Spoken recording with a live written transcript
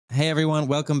Hey everyone,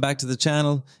 welcome back to the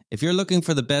channel. If you're looking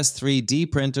for the best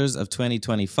 3D printers of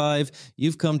 2025,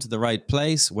 you've come to the right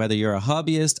place. Whether you're a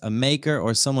hobbyist, a maker,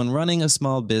 or someone running a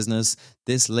small business,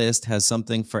 this list has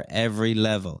something for every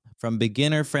level. From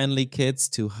beginner-friendly kits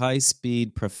to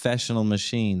high-speed professional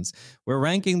machines. We're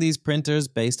ranking these printers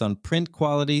based on print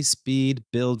quality, speed,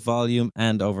 build volume,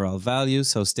 and overall value,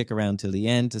 so stick around till the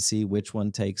end to see which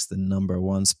one takes the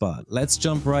 #1 spot. Let's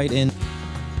jump right in.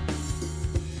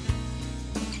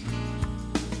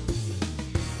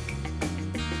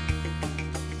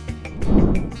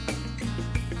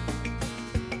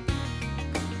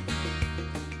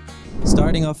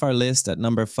 Starting off our list at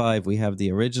number 5, we have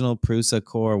the original Prusa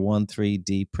Core 1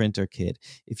 3D printer kit.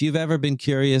 If you've ever been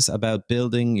curious about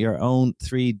building your own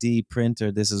 3D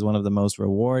printer, this is one of the most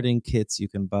rewarding kits you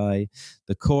can buy.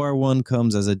 The Core 1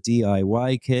 comes as a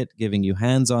DIY kit, giving you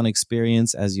hands-on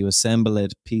experience as you assemble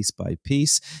it piece by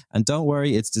piece. And don't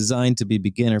worry, it's designed to be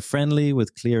beginner-friendly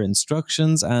with clear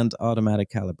instructions and automatic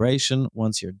calibration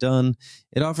once you're done.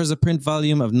 It offers a print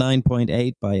volume of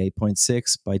 9.8 by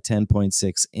 8.6 by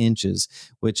 10.6 inches,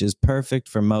 which is perfect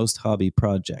for most hobby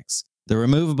projects. The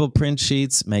removable print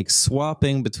sheets make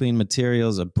swapping between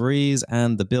materials a breeze,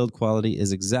 and the build quality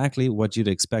is exactly what you'd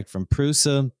expect from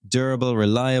Prusa: durable,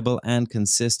 reliable, and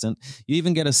consistent. You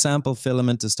even get a sample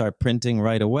filament to start printing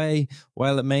right away.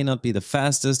 While it may not be the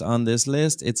fastest on this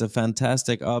list, it's a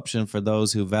fantastic option for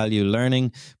those who value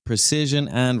learning, precision,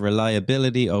 and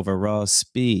reliability over raw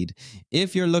speed.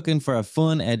 If you're looking for a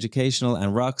fun, educational,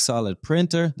 and rock-solid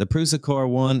printer, the Prusa Core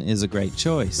 1 is a great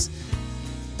choice.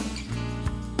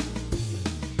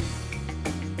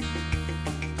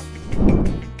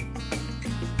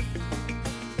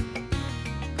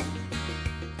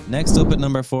 Next up at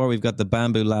number 4, we've got the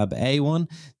Bambu Lab A1.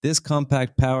 This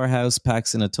compact powerhouse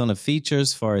packs in a ton of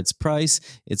features for its price.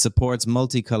 It supports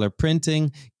multicolor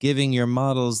printing, giving your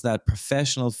models that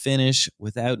professional finish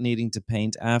without needing to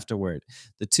paint afterward.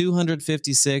 The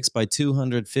 256 by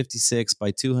 256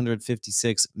 by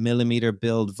 256 millimeter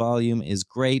build volume is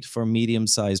great for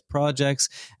medium-sized projects,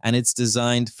 and it's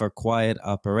designed for quiet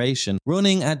operation,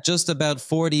 running at just about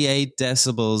 48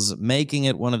 decibels, making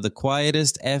it one of the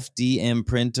quietest FDM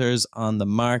printers on the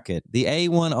market. The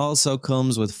A1 also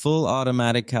comes with full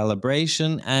automatic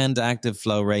calibration and active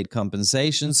flow rate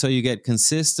compensation, so you get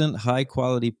consistent,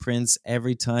 high-quality prints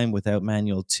every time without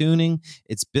manual tuning.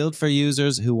 It's built for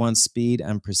users who want speed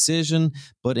and precision,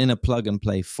 but in a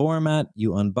plug-and-play format.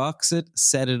 You unbox it,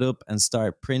 set it up, and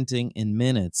start printing in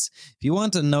minutes. If you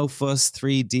want a no-fuss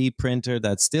 3D printer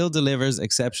that still delivers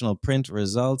exceptional print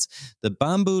results, the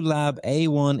Bambu Lab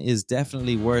A1 is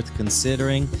definitely worth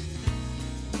considering.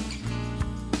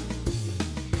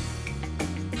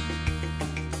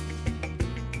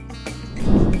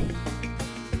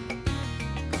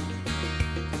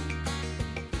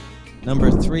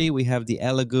 Number 3, we have the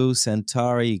ELEGOO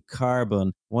Centauri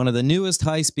Carbon, one of the newest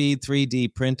high-speed 3D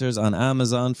printers on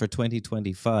Amazon for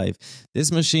 2025.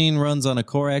 This machine runs on a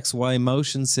Core XY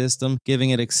motion system, giving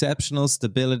it exceptional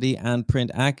stability and print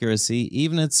accuracy,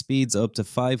 even at speeds up to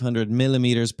 500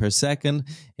 millimeters per second.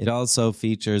 It also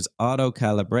features auto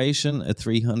calibration, a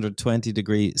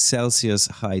 320-degree-Celsius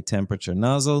high-temperature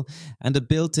nozzle, and a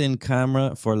built-in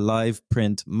camera for live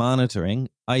print monitoring,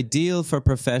 ideal for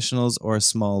professionals or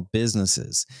small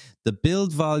businesses. The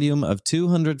build volume of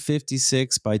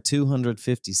 256 by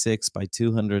 256 by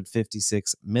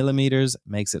 256 millimeters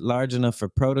makes it large enough for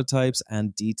prototypes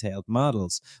and detailed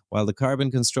models, while the carbon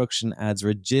construction adds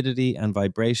rigidity and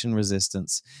vibration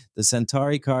resistance. The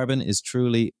Centauri Carbon is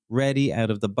truly ready out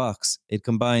of the box. It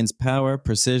combines power,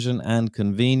 precision, and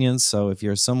convenience, so if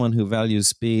you're someone who values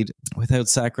speed without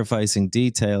sacrificing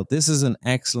detail, this is an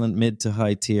excellent mid to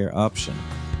high tier option.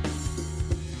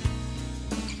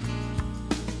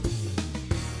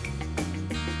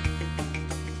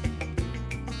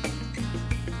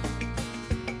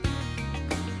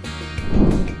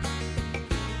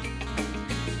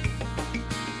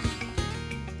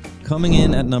 Coming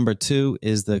in at number 2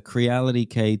 is the Creality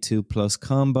K2 Plus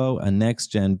Combo, a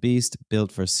next-gen beast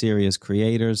built for serious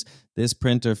creators. This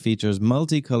printer features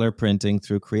multicolor printing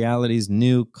through Creality's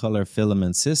new color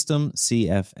filament system,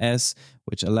 CFS,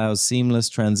 which allows seamless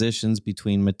transitions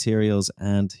between materials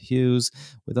and hues.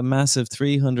 With a massive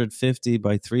 350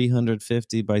 by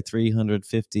 350 by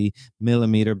 350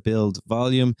 millimeter build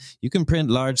volume, you can print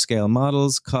large-scale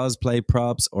models, cosplay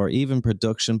props, or even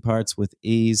production parts with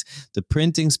ease. The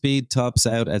printing speed tops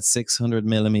out at 600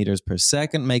 millimeters per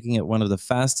second, making it one of the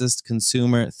fastest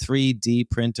consumer 3D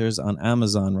printers on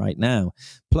Amazon right now. now.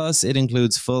 Plus, it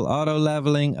includes full auto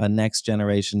leveling, a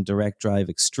next-generation direct drive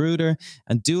extruder,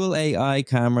 and dual AI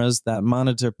cameras that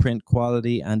monitor print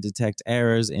quality and detect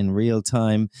errors in real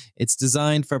time. It's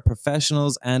designed for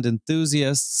professionals and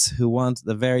enthusiasts who want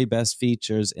the very best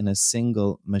features in a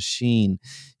single machine.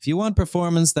 If you want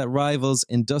performance that rivals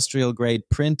industrial-grade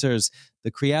printers,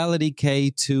 the Creality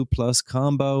K2 Plus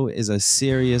combo is a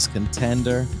serious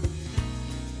contender.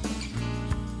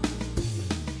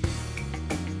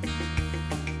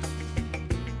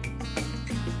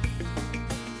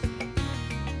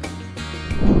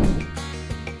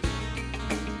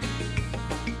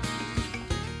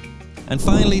 And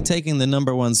finally, taking the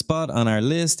number one spot on our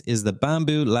list is the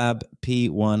Bambu Lab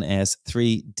P1S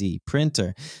 3D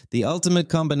printer, the ultimate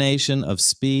combination of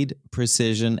speed,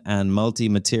 precision, and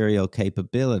multi-material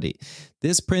capability.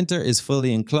 This printer is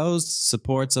fully enclosed,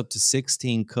 supports up to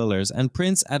 16 colors, and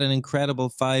prints at an incredible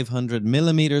 500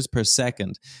 millimeters per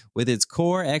second. With its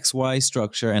core XY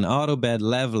structure and auto bed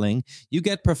leveling, you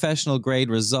get professional grade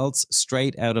results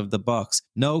straight out of the box.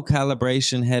 No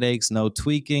calibration headaches, no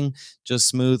tweaking, just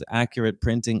smooth, accurate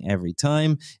printing every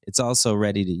time. It's also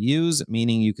ready to use,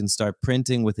 meaning you can start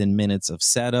printing within minutes of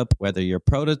setup. Whether you're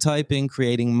prototyping,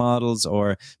 creating models,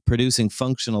 or producing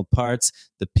functional parts,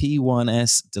 the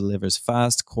P1S delivers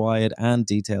fast, quiet, and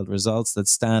detailed results that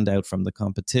stand out from the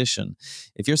competition.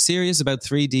 If you're serious about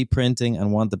 3D printing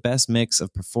and want the best mix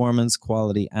of performance,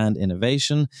 quality, and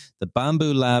innovation, the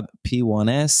Bambu Lab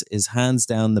P1S is hands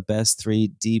down the best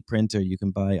 3D printer you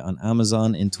can buy on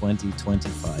Amazon in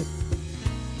 2025.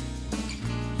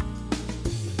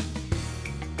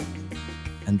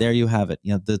 And there you have it.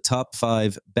 The top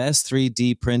 5 best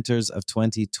 3D printers of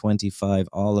 2025,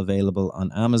 all available on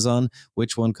Amazon.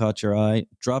 Which one caught your eye?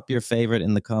 Drop your favorite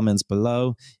in the comments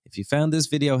below. If you found this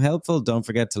video helpful, don't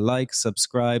forget to like,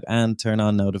 subscribe, and turn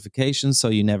on notifications so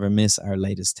you never miss our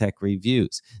latest tech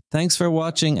reviews. Thanks for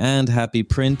watching and happy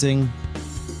printing.